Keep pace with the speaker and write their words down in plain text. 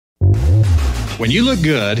When you look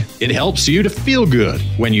good, it helps you to feel good.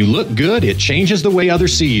 When you look good, it changes the way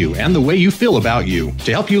others see you and the way you feel about you.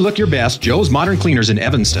 To help you look your best, Joe's Modern Cleaners in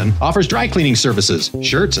Evanston offers dry cleaning services.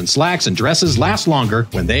 Shirts and slacks and dresses last longer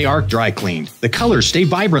when they are dry cleaned. The colors stay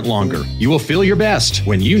vibrant longer. You will feel your best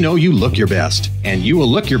when you know you look your best. And you will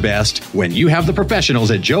look your best when you have the professionals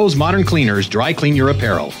at Joe's Modern Cleaners dry clean your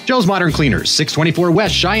apparel. Joe's Modern Cleaners, 624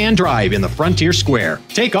 West Cheyenne Drive in the Frontier Square.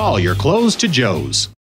 Take all your clothes to Joe's.